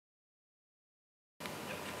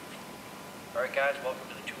Alright guys, welcome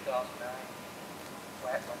to the 2009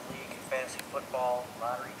 Platinum League Fantasy Football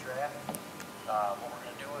Lottery Draft. What we're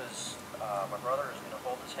going to do is, my brother is going to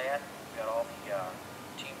hold his hat. We've got all the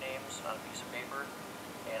team names on a piece of paper,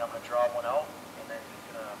 and I'm going to draw one out, and then he's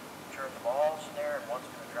going to turn the balls in there, and one's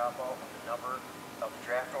going to drop out with the number of the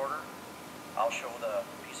draft order. I'll show the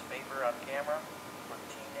piece of paper on camera for the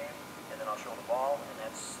team name, and then I'll show the ball, and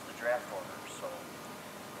that's the draft order. So,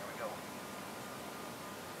 here we go.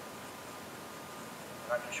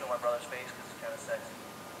 I'm not going to show my brother's face because it's kind of sexy.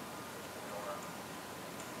 We don't want to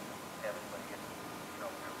have anybody get,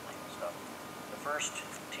 legal stuff. The first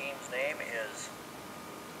team's name is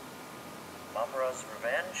Mumra's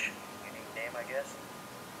Revenge. Unique name, I guess.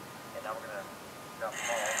 And now we're going to drop the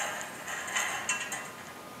ball.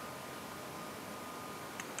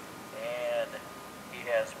 And he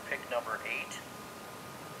has pick number 8.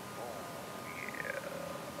 Oh, yeah.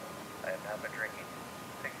 I have not been drinking.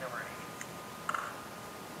 Pick number 8.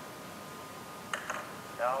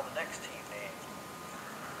 Now the next team name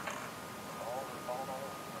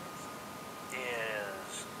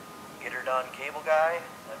is Get Her Done Cable Guy.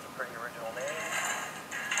 That's a pretty original name.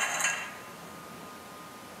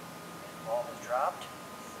 And the ball has dropped.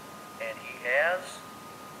 And he has,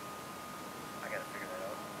 I gotta figure that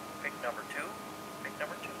out, pick number 2. Pick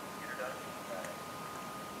number 2. Get Her Done Cable Guy.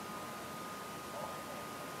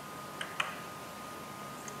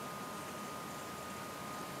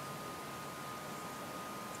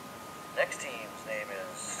 Next team's name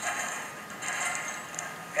is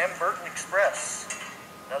M. Burton Express.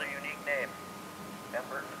 Another unique name. M.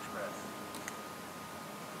 Burton Express.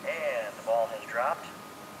 And the ball has dropped.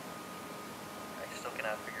 I still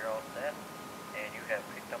cannot figure out that. And you have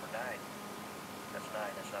pick number 9. That's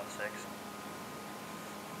 9, that's not 6.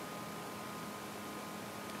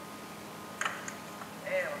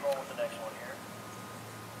 And we're going with the next one here.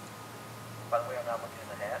 By the way, I'm not looking in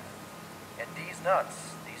the hat. And these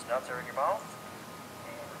nuts. These nuts are in your mouth.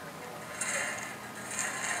 And we're going to go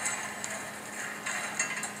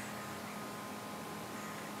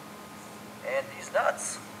and these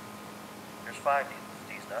nuts. There's 5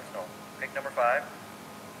 these nuts. No. Pick number 5.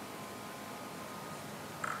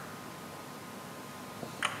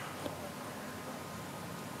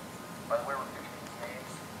 By the way, we're picking these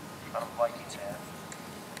names out of Vikings hat.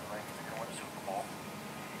 The Vikings are going to win the Super Bowl.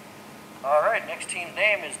 Alright, next team's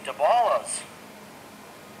name is DeBallas.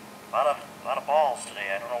 A lot of balls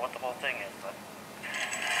today. I don't know what the whole thing is, but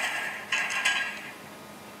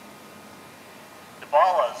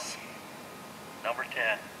DeBallas, number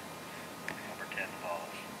 10. Number 10,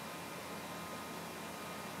 DeBallas.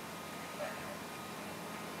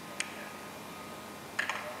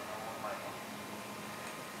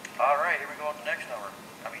 All right, here we go with the next number.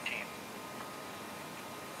 Team.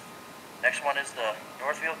 Next one is the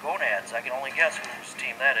Northfield Gonads. I can only guess whose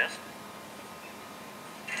team that is.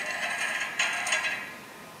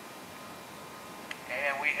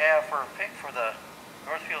 And we have for a pick for the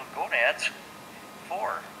Northfield Gonads,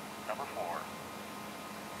 4, number 4.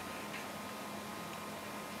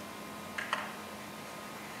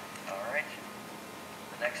 Alright,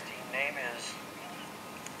 the next team name is,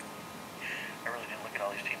 I really didn't look at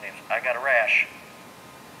all these team names. I Got a Rash.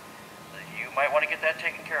 You might want to get that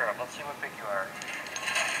taken care of. Let's see what pick you are.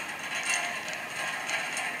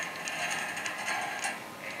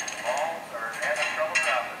 And the balls are having trouble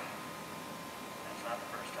dropping. That's not the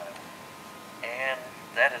first time. And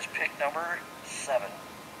that is pick number 7.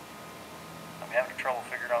 I'm having trouble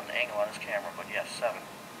figuring out the angle on this camera, but yes, 7.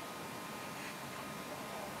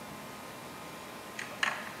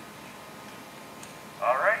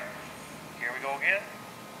 Alright, here we go again.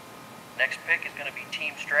 Next pick is going to be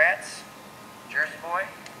Team Strats, Jersey Boy.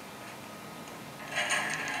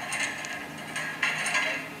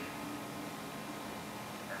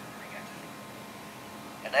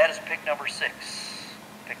 And that is pick number 6.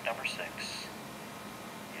 Pick number 6.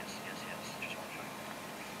 Yes. Just want to show you.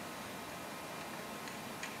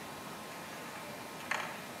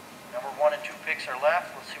 Number 1 and 2 picks are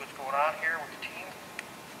left. Let's see what's going on here with the team.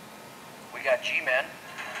 We got G-Men.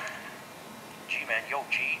 G-Men, yo,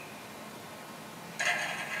 G.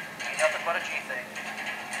 Ain't nothing but a G thing.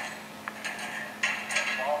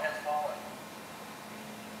 The ball has fallen.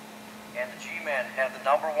 And the G-Men have the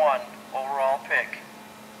number 1 overall pick.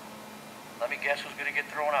 Let me guess who's going to get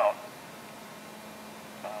thrown out.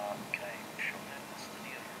 Can I show that? This is the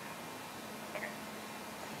deal. Okay.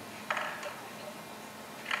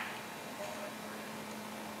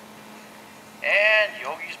 And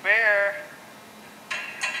Yogi's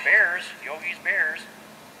Yogi's Bears.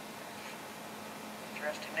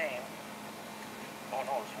 Interesting name. Oh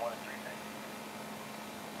no, it's 1 and 3 thing.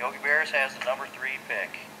 Yogi Bears has the number 3 pick.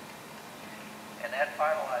 And that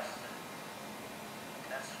finalizes it.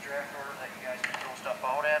 That's the draft order that you guys can throw stuff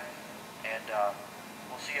out at. And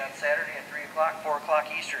we'll see you on Saturday at 3 o'clock, 4 o'clock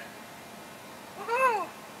Eastern. Woohoo!